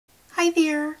Hi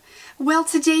there. Well,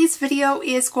 today's video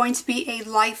is going to be a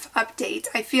life update.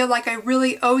 I feel like I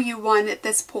really owe you one at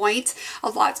this point. A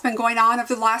lot's been going on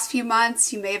over the last few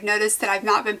months. You may have noticed that I've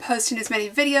not been posting as many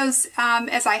videos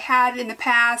as I had in the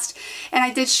past. And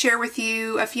I did share with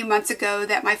you a few months ago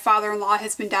that my father-in-law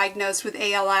has been diagnosed with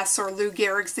ALS, or Lou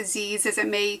Gehrig's disease as it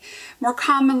may more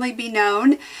commonly be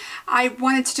known. I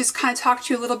wanted to just kind of talk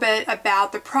to you a little bit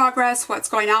about the progress, what's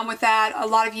going on with that. A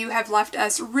lot of you have left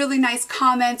us really nice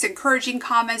comments, encouraging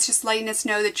comments, just letting us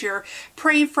know that you're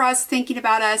praying for us, thinking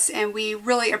about us, and we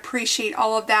really appreciate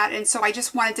all of that. And so I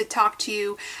just wanted to talk to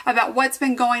you about what's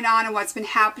been going on and what's been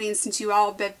happening since you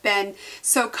all have been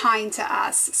so kind to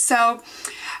us. So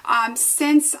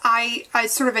since I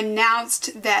sort of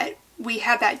announced that we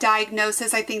had that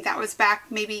diagnosis, I think that was back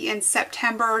maybe in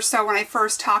September or so when I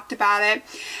first talked about it,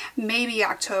 maybe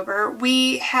October.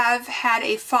 We have had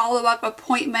a follow-up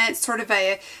appointment,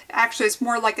 actually it's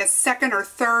more like a second or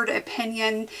third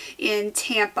opinion in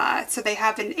Tampa. So they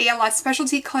have an ALS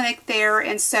specialty clinic there,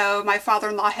 and so my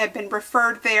father-in-law had been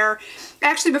referred there.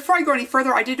 Actually, before I go any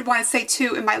further, I did want to say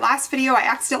too, in my last video I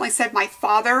accidentally said my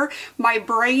father. My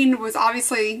brain was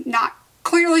obviously not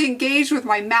clearly engaged with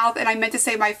my mouth, and I meant to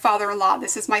say my father-in-law.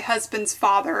 This is my husband's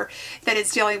father that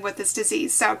is dealing with this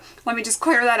disease. So let me just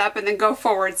clear that up and then go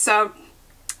forward. So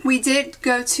we did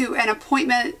go to an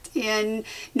appointment in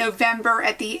November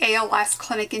at the ALS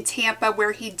clinic in Tampa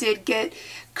where he did get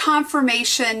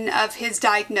confirmation of his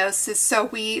diagnosis. So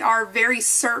we are very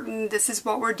certain this is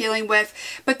what we're dealing with,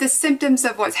 but the symptoms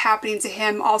of what's happening to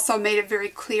him also made it very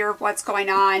clear what's going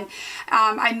on.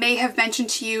 I may have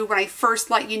mentioned to you when I first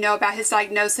let you know about his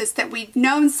diagnosis that we'd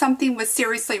known something was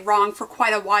seriously wrong for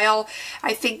quite a while.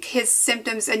 I think his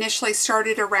symptoms initially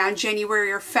started around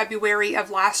January or February of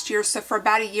last year, so for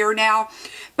about a year now.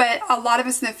 But a lot of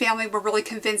us in the family were really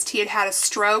convinced he had had a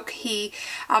stroke. He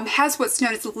has what's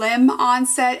known as limb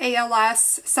onset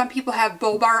ALS. Some people have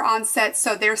bulbar onset,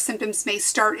 so their symptoms may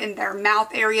start in their mouth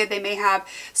area. They may have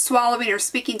swallowing or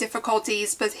speaking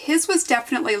difficulties, but his was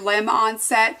definitely limb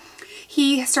onset.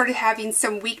 He started having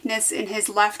some weakness in his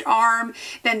left arm,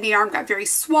 then the arm got very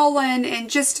swollen and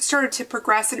just started to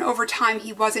progress, and over time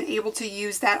he wasn't able to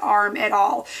use that arm at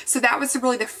all. So that was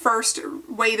really the first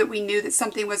way that we knew that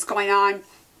something was going on.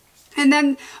 And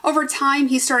then over time,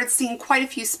 he started seeing quite a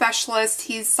few specialists.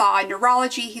 He saw a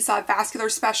neurology, he saw a vascular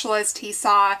specialist, he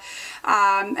saw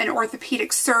an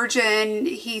orthopedic surgeon,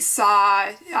 he saw,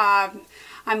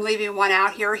 I'm leaving one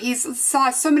out here, he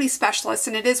saw so many specialists,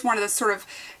 and it is one of the sort of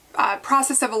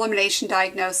process of elimination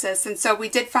diagnosis. And so we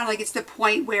did finally get to the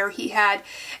point where he had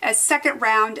a second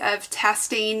round of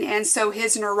testing, and so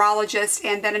his neurologist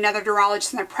and then another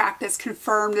neurologist in their practice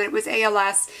confirmed that it was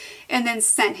ALS and then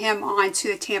sent him on to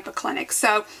the Tampa clinic.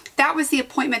 So that was the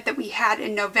appointment that we had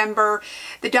in November.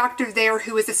 The doctor there,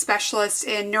 who is a specialist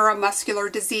in neuromuscular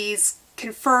disease,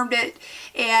 confirmed it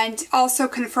and also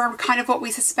confirmed kind of what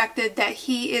we suspected, that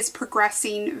he is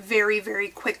progressing very, very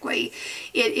quickly.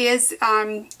 It is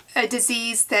a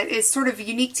disease that is sort of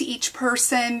unique to each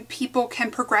person. People can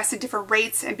progress at different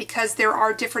rates, and because there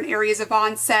are different areas of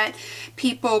onset,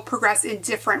 people progress in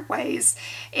different ways.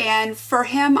 And for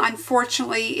him,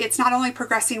 unfortunately, it's not only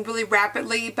progressing really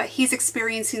rapidly, but he's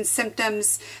experiencing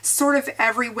symptoms sort of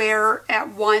everywhere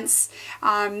at once.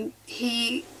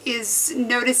 He is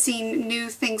noticing new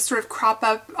things sort of crop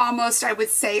up almost, I would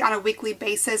say, on a weekly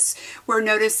basis. We're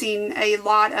noticing a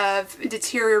lot of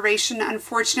deterioration,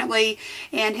 unfortunately,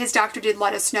 and his doctor did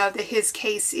let us know that his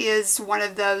case is one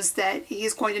of those that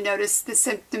he's going to notice the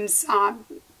symptoms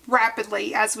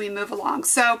rapidly as we move along.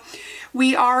 So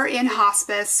we are in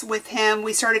hospice with him.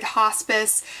 We started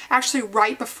hospice actually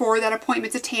right before that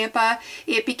appointment to Tampa.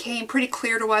 It became pretty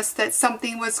clear to us that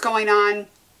something was going on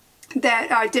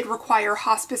that did require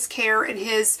hospice care, and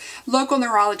his local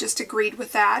neurologist agreed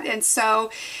with that. And so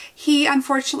he,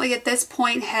 unfortunately, at this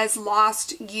point has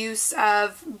lost use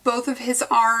of both of his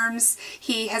arms.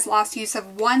 He has lost use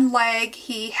of one leg.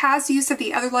 He has use of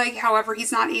the other leg. However,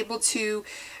 he's not able to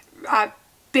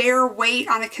bear weight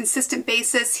on a consistent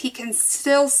basis. He can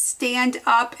still stand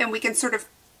up, and we can sort of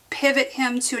pivot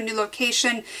him to a new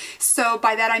location. So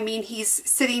by that I mean he's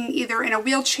sitting either in a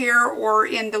wheelchair or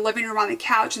in the living room on the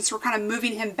couch, and so we're kind of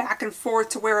moving him back and forth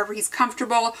to wherever he's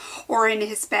comfortable or in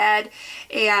his bed.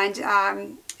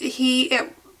 And he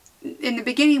in the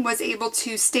beginning was able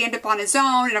to stand up on his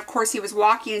own, and of course he was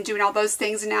walking and doing all those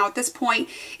things, and now at this point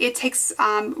it takes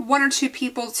one or two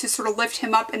people to sort of lift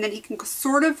him up, and then he can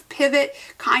sort of pivot,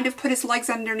 kind of put his legs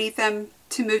underneath him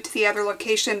to move to the other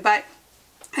location. But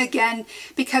again,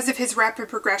 because of his rapid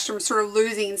progression, we're sort of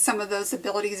losing some of those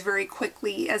abilities very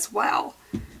quickly as well.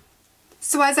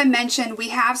 So as I mentioned, we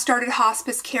have started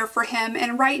hospice care for him,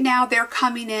 and right now they're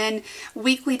coming in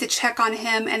weekly to check on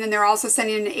him, and then they're also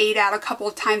sending an aide out a couple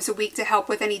of times a week to help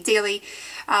with any daily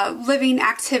living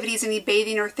activities, any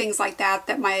bathing or things like that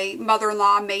that my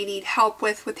mother-in-law may need help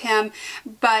with him.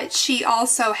 But she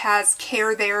also has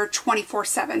care there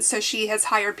 24/7, so she has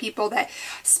hired people that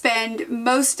spend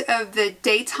most of the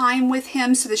daytime with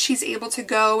him so that she's able to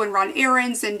go and run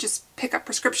errands and just pick up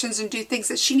prescriptions and do things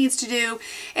that she needs to do,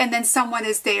 and then someone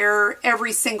is there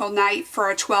every single night for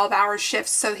a 12-hour shift,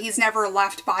 so he's never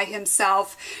left by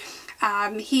himself.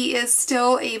 He is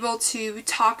still able to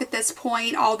talk at this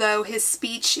point, although his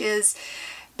speech is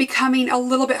becoming a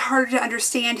little bit harder to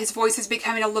understand. His voice is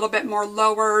becoming a little bit more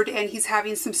lowered, and he's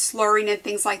having some slurring and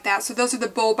things like that. So those are the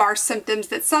bulbar symptoms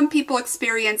that some people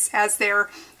experience as their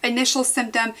initial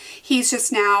symptom. He's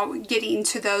just now getting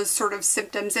to those sort of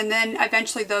symptoms, and then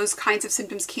eventually those kinds of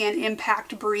symptoms can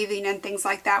impact breathing and things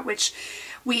like that, which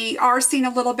we are seeing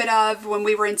a little bit of. When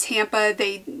we were in Tampa,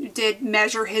 they did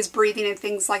measure his breathing and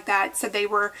things like that. So they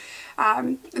were,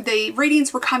 the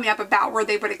readings were coming up about where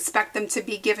they would expect them to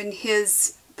be given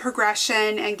his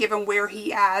progression and given where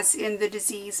he is in the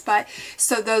disease. But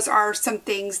so those are some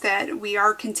things that we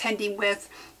are contending with.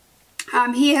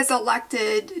 He has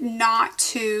elected not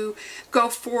to go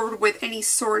forward with any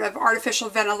sort of artificial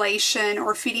ventilation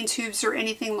or feeding tubes or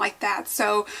anything like that.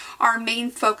 So our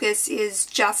main focus is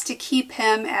just to keep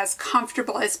him as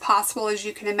comfortable as possible, as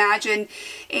you can imagine,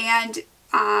 and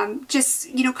just,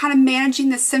 you know, kind of managing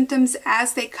the symptoms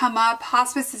as they come up.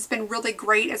 Hospice has been really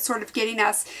great at sort of getting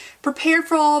us prepared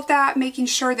for all of that, making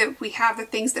sure that we have the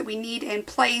things that we need in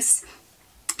place.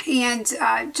 And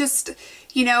just,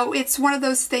 you know, it's one of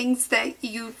those things that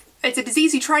it's a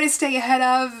disease you try to stay ahead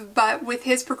of, but with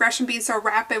his progression being so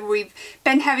rapid, we've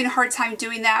been having a hard time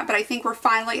doing that. But I think we're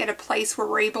finally at a place where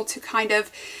we're able to kind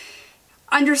of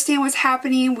understand what's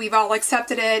happening. We've all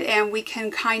accepted it, and we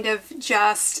can kind of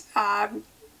just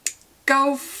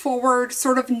go forward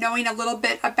sort of knowing a little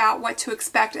bit about what to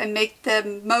expect and make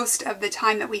the most of the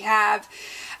time that we have.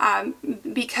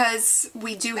 Because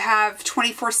we do have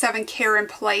 24/7 care in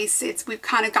place. We've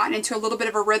kind of gotten into a little bit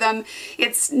of a rhythm.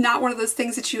 It's not one of those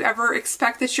things that you ever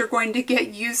expect that you're going to get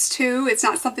used to. It's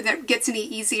not something that gets any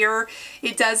easier.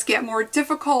 It does get more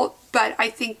difficult, but I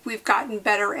think we've gotten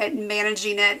better at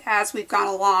managing it as we've gone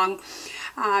along.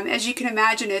 As you can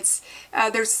imagine,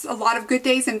 there's a lot of good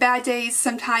days and bad days.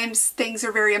 Sometimes things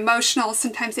are very emotional.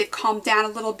 Sometimes they've calmed down a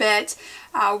little bit.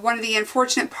 One of the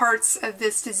unfortunate parts of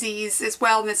this disease as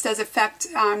well, and this does affect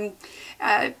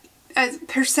a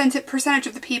percentage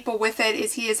of the people with it,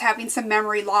 is he is having some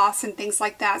memory loss and things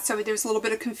like that. So there's a little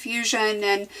bit of confusion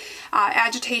and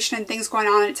agitation and things going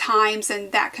on at times,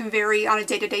 and that can vary on a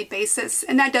day-to-day basis.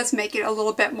 And that does make it a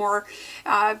little bit more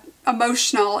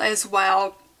emotional as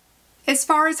well. As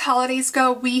far as holidays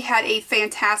go, we had a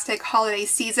fantastic holiday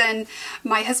season.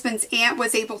 My husband's aunt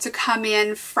was able to come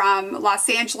in from Los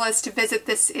Angeles to visit.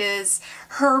 This is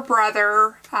her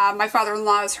brother. My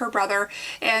father-in-law is her brother.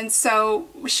 And so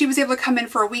she was able to come in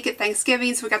for a week at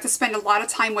Thanksgiving. So we got to spend a lot of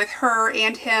time with her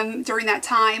and him during that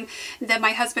time. Then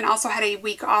my husband also had a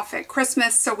week off at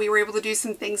Christmas, so we were able to do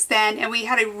some things then. And we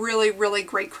had a really, really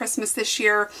great Christmas this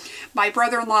year. My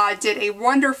brother-in-law did a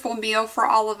wonderful meal for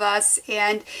all of us,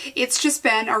 and it's just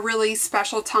been a really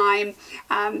special time.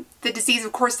 The disease,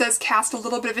 of course, does cast a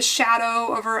little bit of a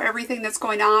shadow over everything that's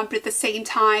going on, but at the same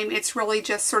time, it's really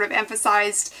just sort of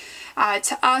emphasized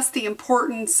to us the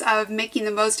importance of making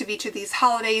the most of each of these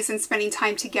holidays and spending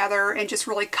time together and just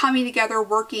really coming together,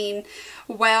 working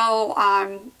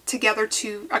well together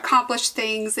to accomplish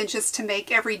things and just to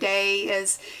make every day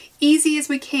as easy as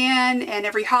we can and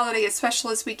every holiday as special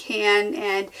as we can,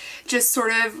 and just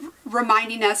sort of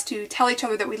reminding us to tell each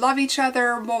other that we love each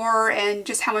other more and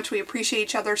just how much we appreciate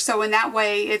each other. So in that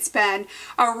way, it's been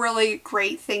a really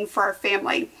great thing for our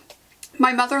family.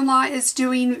 My mother-in-law is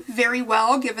doing very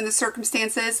well given the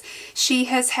circumstances. She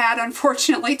has had,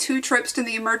 unfortunately, 2 trips to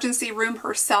the emergency room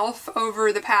herself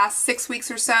over the past 6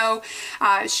 weeks or so.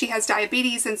 She has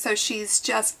diabetes, and so she's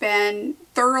just been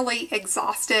thoroughly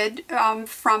exhausted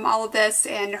from all of this,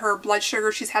 and her blood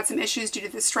sugar, she's had some issues due to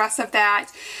the stress of that.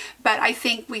 But I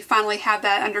think we finally have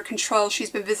that under control. She's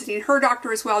been visiting her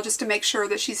doctor as well just to make sure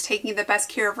that she's taking the best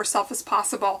care of herself as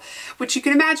possible, which you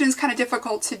can imagine is kind of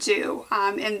difficult to do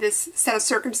in this set of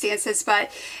circumstances.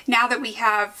 But now that we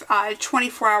have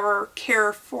 24-hour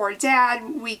care for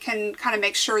Dad, we can kind of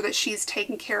make sure that she's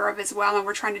taken care of as well, and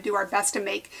we're trying to do our best to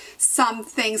make some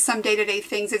things, some day-to-day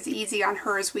things, as easy on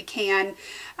her as we can.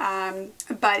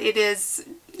 But it is,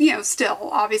 you know, still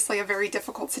obviously a very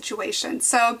difficult situation.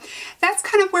 So that's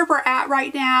kind of where we're at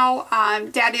right now.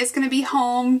 Dad is going to be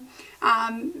home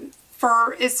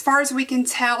For as far as we can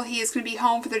tell, he is going to be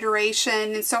home for the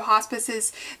duration, and so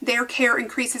hospices, their care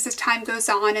increases as time goes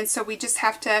on, and so we just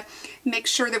have to make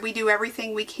sure that we do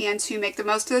everything we can to make the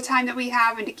most of the time that we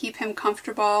have and to keep him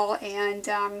comfortable, and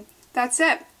that's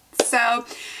it. So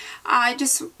I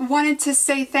just wanted to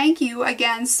say thank you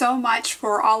again so much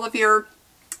for all of your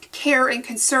care and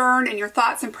concern and your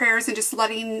thoughts and prayers, and just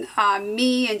letting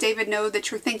me and David know that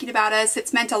you're thinking about us.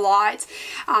 It's meant a lot.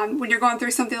 When you're going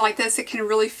through something like this, it can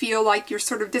really feel like you're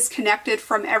sort of disconnected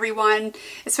from everyone,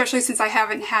 especially since I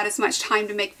haven't had as much time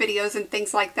to make videos and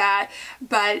things like that.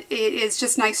 But it is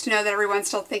just nice to know that everyone's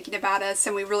still thinking about us,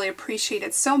 and we really appreciate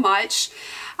it so much.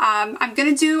 I'm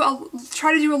going to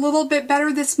try to do a little bit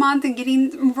better this month and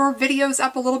getting more videos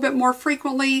up a little bit more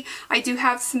frequently. I do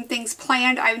have some things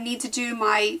planned. I need to do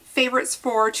my favorites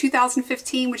for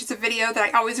 2015, which is a video that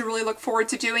I always really look forward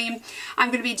to doing. I'm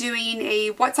going to be doing a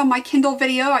What's on My Kindle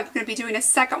video. I'm going to be doing a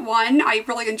second one. I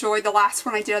really enjoyed the last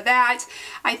one I did of that.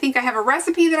 I think I have a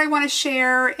recipe that I want to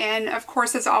share, and of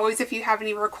course, as always, if you have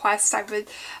any requests, I would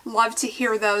love to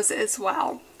hear those as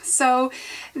well. So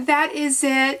that is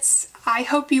it. I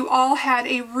hope you all had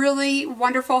a really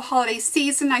wonderful holiday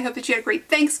season. I hope that you had a great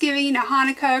Thanksgiving, a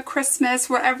Hanukkah, Christmas,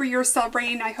 whatever you're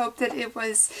celebrating. I hope that it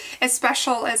was as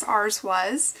special as ours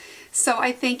was. So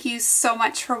I thank you so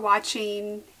much for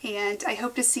watching, and I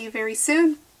hope to see you very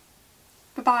soon.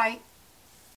 Bye-bye.